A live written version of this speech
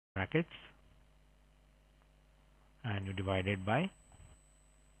brackets, and you divide it by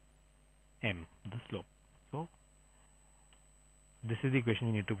m, the slope. So this is the equation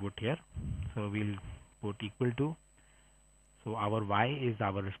we need to put here. So we'll put equal to, so our y is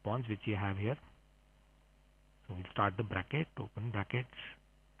our response which you have here. So we'll start the bracket, open brackets,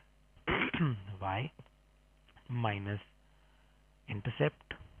 y minus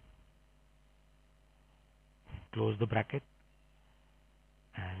intercept, close the bracket,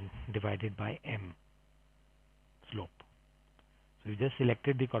 and divided by m, slope. So we just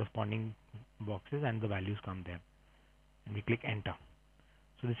selected the corresponding boxes and the values come there, and we click enter.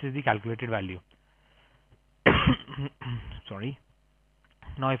 So this is the calculated value. Sorry.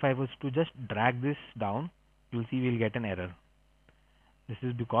 Now if I was to just drag this down, you'll see we'll get an error. This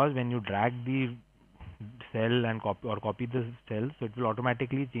is because when you drag the cell and copy the cell, so it will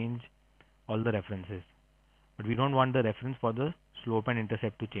automatically change all the references. But we don't want the reference for the slope and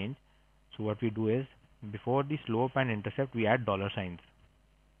intercept to change. So what we do is, before the slope and intercept, we add dollar signs.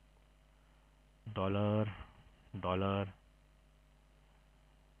 Dollar, dollar,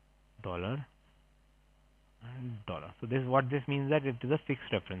 dollar, and dollar. So this, what this means, that it is a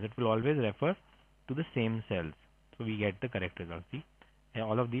fixed reference. It will always refer to the same cells. So we get the correct result. See,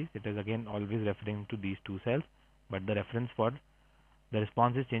 all of these, it is again always referring to these two cells, but the reference for the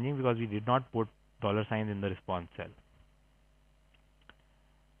response is changing because we did not put dollar signs in the response cell.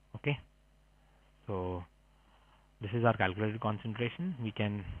 Okay, so this is our calculated concentration. We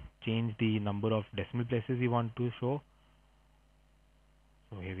can change the number of decimal places we want to show.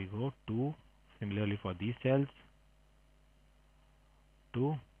 So here we go, 2. Similarly for these cells,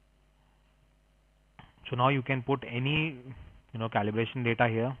 2. So now you can put any calibration data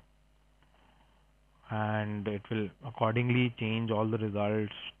here, and it will accordingly change all the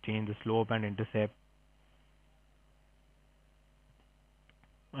results, change the slope and intercept,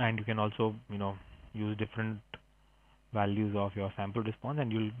 and you can also use different values of your sample response,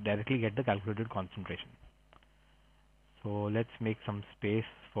 and you'll directly get the calculated concentration. So let's make some space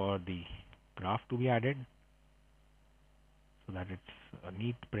for the graph to be added so that it's a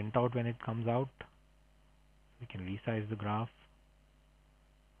neat printout when it comes out. We can resize the graph,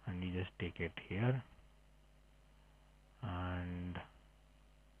 and we just take it here and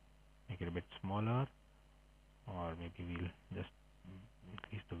make it a bit smaller, or maybe we'll just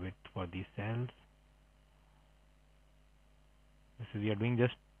increase the width for these cells. This is we are doing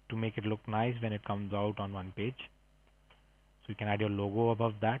just to make it look nice when it comes out on one page. So you can add your logo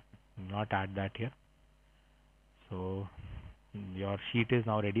above that, not add that here. So your sheet is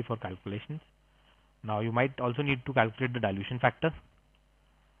now ready for calculations. Now you might also need to calculate the dilution factor,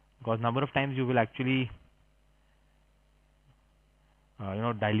 because number of times you will actually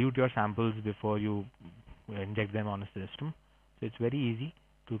dilute your samples before you inject them on a system. So it's very easy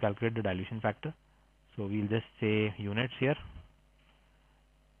to calculate the dilution factor. So we'll just say units here,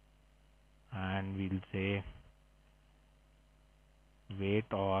 and we'll say weight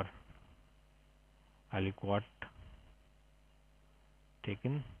or aliquot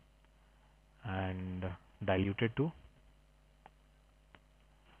taken and diluted to.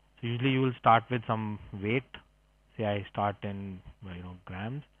 So usually you will start with some weight. Say I start in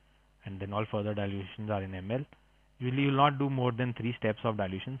grams, and then all further dilutions are in ml. Usually you will not do more than 3 steps of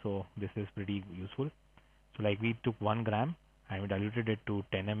dilution, so this is pretty useful. So like we took 1 gram and we diluted it to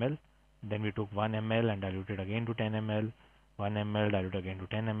 10 ml. Then we took 1 ml and diluted again to 10 ml, 1 ml diluted again to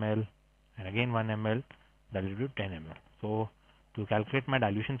 10 ml, and again 1 ml diluted to 10 ml. So to calculate my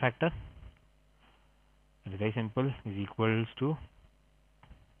dilution factor, it is very simple, is equals to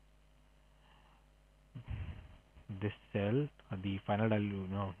this cell, the final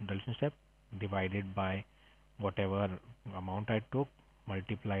dilution step, divided by whatever amount I took,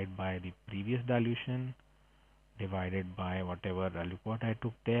 multiplied by the previous dilution, divided by whatever aliquot I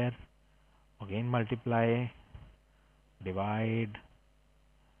took there, again multiply, divide,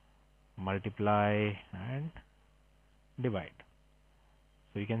 multiply, and divide.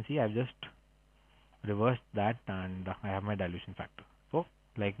 So you can see I've just reversed that, and I have my dilution factor. So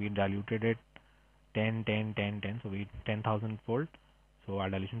like we diluted it 10, 10, 10, 10, so we 10,000 fold. So our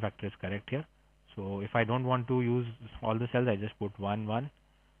dilution factor is correct here. So if I don't want to use all the cells, I just put 1, 1,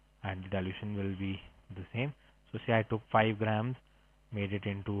 and the dilution will be the same. So say I took 5 grams, made it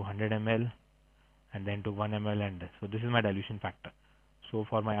into 100 ml, and then took 1 ml, and so this is my dilution factor. So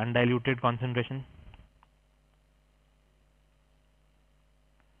for my undiluted concentration,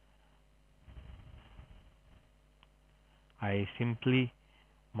 I simply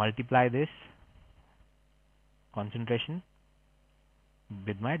multiply this concentration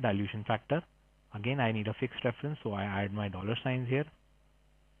with my dilution factor. Again, I need a fixed reference, so I add my dollar signs here.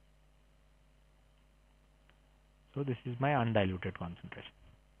 So this is my undiluted concentration.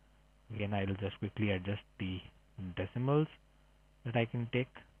 Again, I will just quickly adjust the decimals that I can take,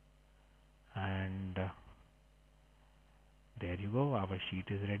 and there you go, our sheet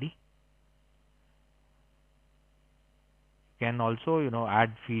is ready. You can also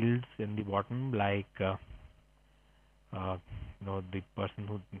add fields in the bottom, like the person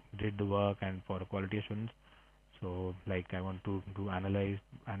who did the work and for quality assurance. So like I want to do analyst,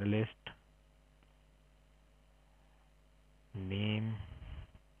 name,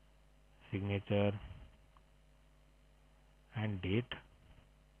 signature and date,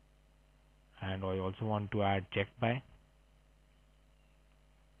 and I also want to add check by,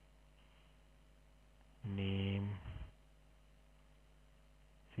 name,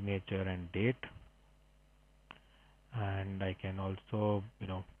 signature and date, and I can also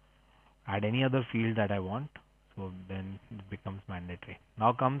add any other field that I want. So then it becomes mandatory.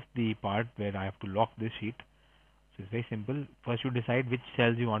 Now comes the part where I have to lock this sheet. So it's very simple. First you decide which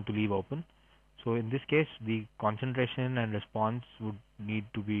cells you want to leave open. So in this case the concentration and response would need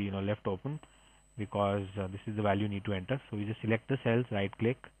to be left open, because this is the value you need to enter. So you just select the cells, right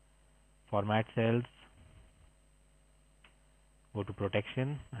click, format cells, go to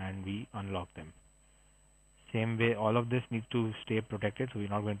protection, and we unlock them. Same way, all of this needs to stay protected, so we're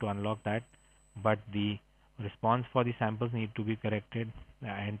not going to unlock that, but the response for the samples need to be corrected,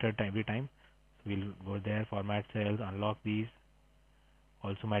 entered every time. So we'll go there, format cells, unlock these.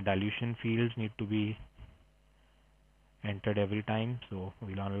 Also my dilution fields need to be entered every time, so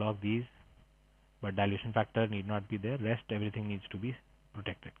we'll unlock these, but dilution factor need not be there. Rest everything needs to be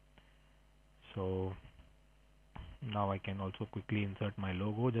protected. So now I can also quickly insert my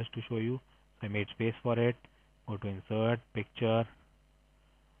logo just to show you. So I made space for it. Go to insert picture,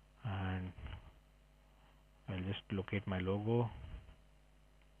 and I'll just locate my logo.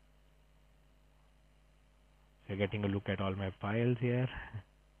 So you're getting a look at all my files here.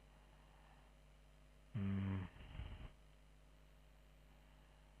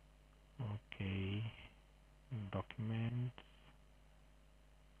 Okay, documents,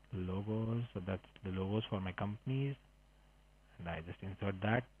 logos. So that's the logos for my companies, and I just insert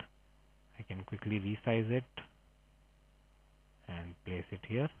that. I can quickly resize it and place it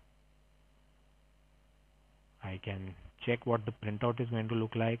here. I can check what the printout is going to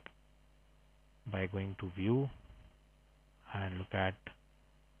look like by going to view and look at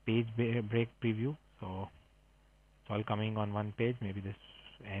page break preview. So it's all coming on one page. Maybe this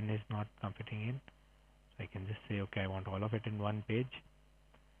N is not fitting in, so I can just say okay, I want all of it in one page.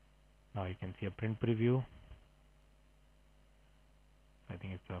 Now you can see a print preview. I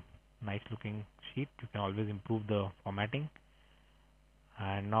think it's a nice looking sheet. You can always improve the formatting.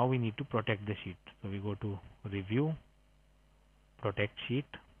 And now we need to protect the sheet. So we go to review, protect sheet.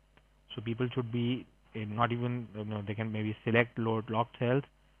 So people should be not even they can maybe select locked cells,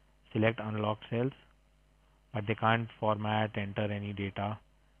 select unlocked cells, but they can't format, enter any data.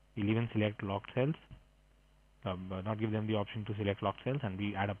 We'll even select locked cells, but not give them the option to select locked cells, and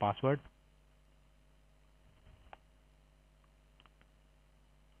we add a password.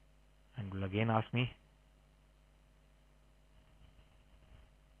 And will again ask me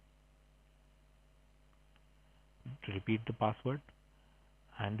to repeat the password,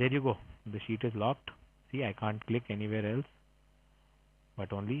 and there you go, the sheet is locked. See, I can't click anywhere else,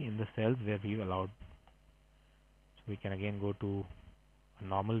 but only in the cells where we allowed. So we can again go to a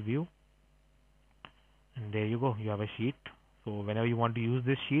normal view, and there you go, you have a sheet. So whenever you want to use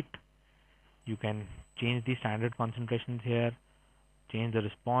this sheet, you can change the standard concentrations here, change the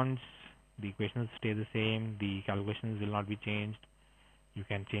response, the equations stay the same, the calculations will not be changed. You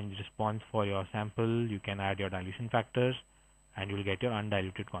can change response for your sample, you can add your dilution factors, and you will get your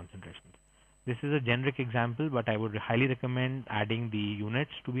undiluted concentrations. This is a generic example, but I would highly recommend adding the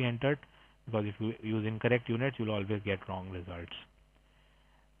units to be entered, because if you use incorrect units, you will always get wrong results.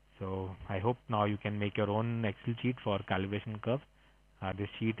 So I hope now you can make your own Excel sheet for calibration curve. This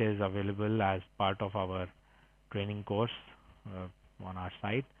sheet is available as part of our training course on our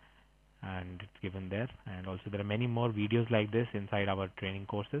site, and it's given there. And also there are many more videos like this inside our training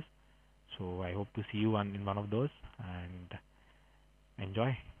courses. So I hope to see you in one of those, and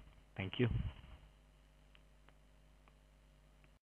enjoy. Thank you.